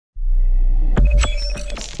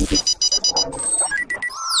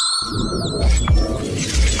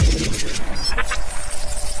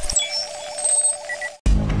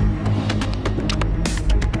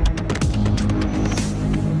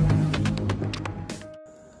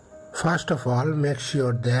First of all, make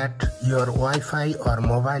sure that your Wi-Fi or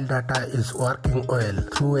mobile data is working well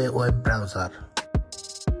through a web browser.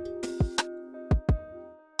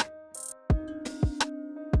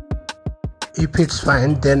 If it's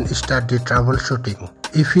fine, then start the troubleshooting.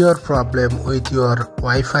 If your problem with your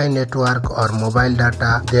Wi-Fi network or mobile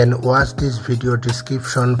data, then watch this video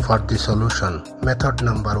description for the solution. Method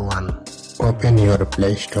number 1. Open your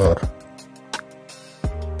Play Store.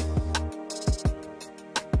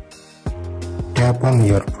 Tap on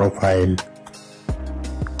your profile.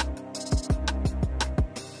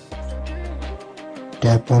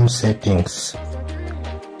 Tap on Settings.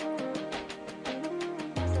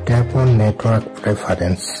 Tap on Network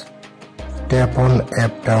Preference. Tap on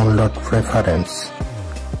App Download Preference.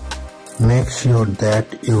 Make sure that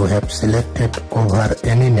you have selected over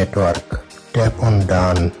any network. Tap on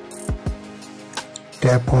Done.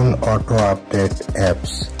 Tap on Auto Update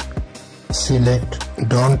Apps. Select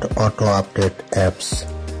Don't Auto Update Apps.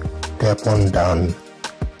 Tap on Done.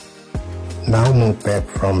 Now move back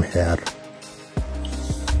from here.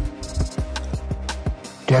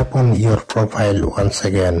 Tap on your profile once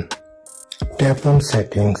again. Tap on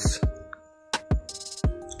Settings.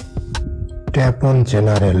 Tap on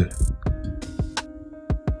General.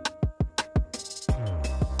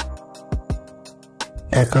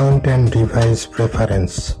 Account and Device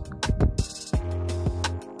Preference.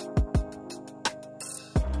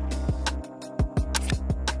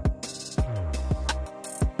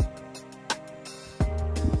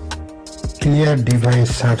 Clear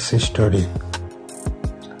Device Search History.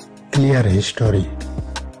 Clear History.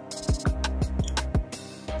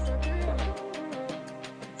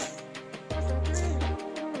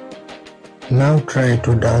 Now try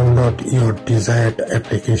to download your desired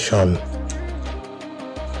application.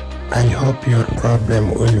 I hope your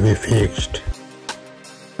problem will be fixed.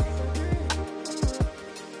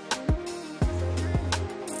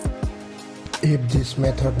 If this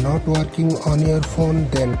method not working on your phone,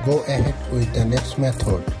 then go ahead with the next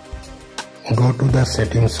method. Go to the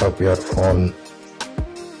settings of your phone.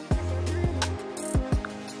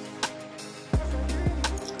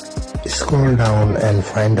 Scroll down and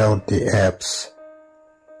find out the apps.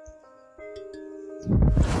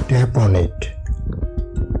 Tap on it.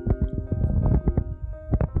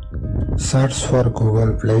 Search for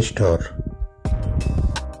Google Play Store.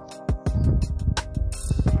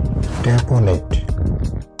 Tap on it.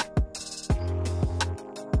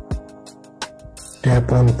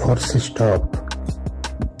 Tap on Force Stop.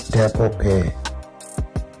 Tap OK.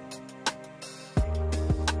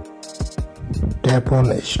 Tap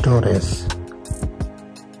on Storage.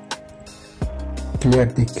 Clear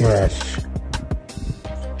the cache.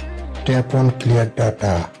 Tap on Clear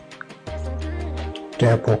Data.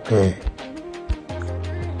 Tap OK.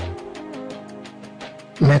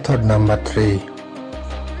 Method number 3.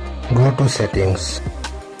 Go to Settings.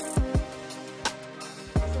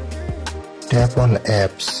 Tap on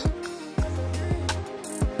Apps.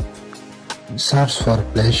 Search for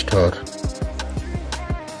Play Store.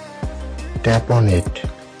 Tap on it.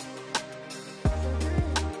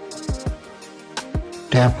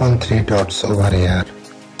 Tap on 3 dots over here.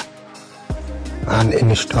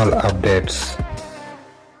 Uninstall updates.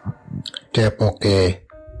 Tap OK.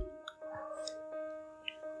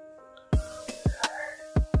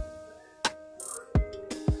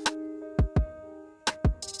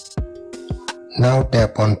 Now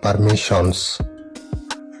tap on Permissions.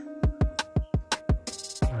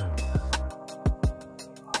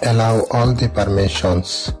 Allow all the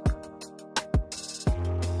permissions.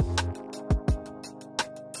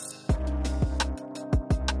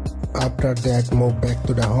 After that, move back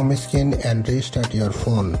to the home screen and restart your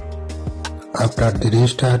phone. After the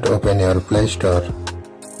restart, open your Play Store.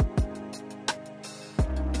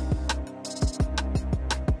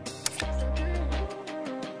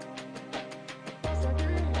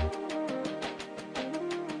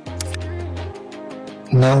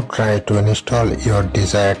 Now try to install your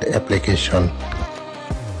desired application.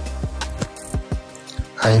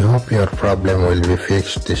 I hope your problem will be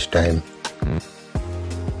fixed this time.